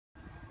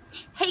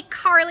Hey,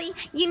 Carly,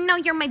 you know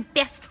you're my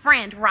best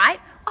friend, right?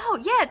 Oh,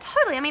 yeah,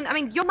 totally. I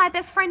mean, you're my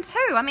best friend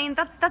too. I mean,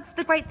 that's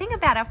the great thing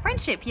about our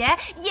friendship, yeah?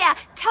 Yeah,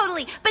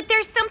 totally. But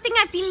there's something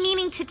I've been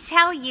meaning to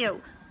tell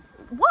you.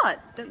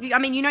 What? I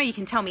mean, you know you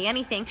can tell me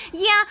anything.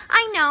 Yeah,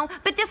 I know,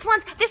 but this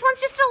one's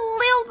just a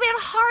little bit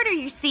harder,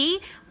 you see?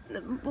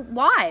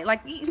 Why?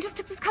 Like, you can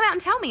just come out and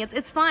tell me.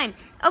 It's fine.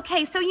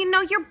 Okay, so you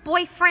know your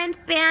boyfriend,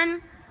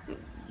 Ben?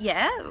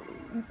 Yeah?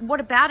 What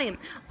about him?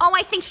 Oh,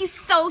 I think he's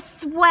so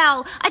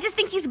swell. I just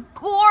think he's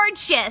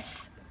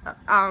gorgeous.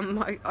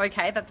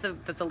 Okay, that's a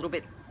little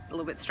bit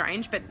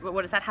strange, but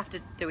what does that have to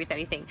do with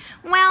anything?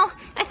 Well,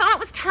 I thought it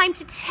was time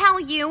to tell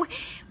you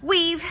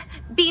we've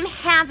been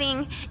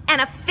having an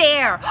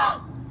affair.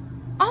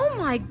 Oh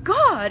my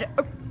God.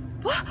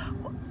 What?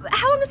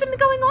 How long has it been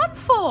going on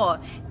for?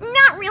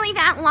 Not really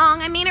that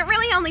long. I mean, it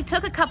really only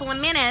took a couple of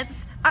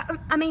minutes.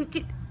 I mean,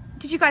 did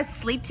you guys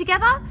sleep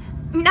together?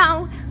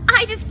 No,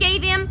 I just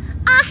gave him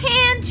a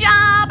hand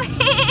job.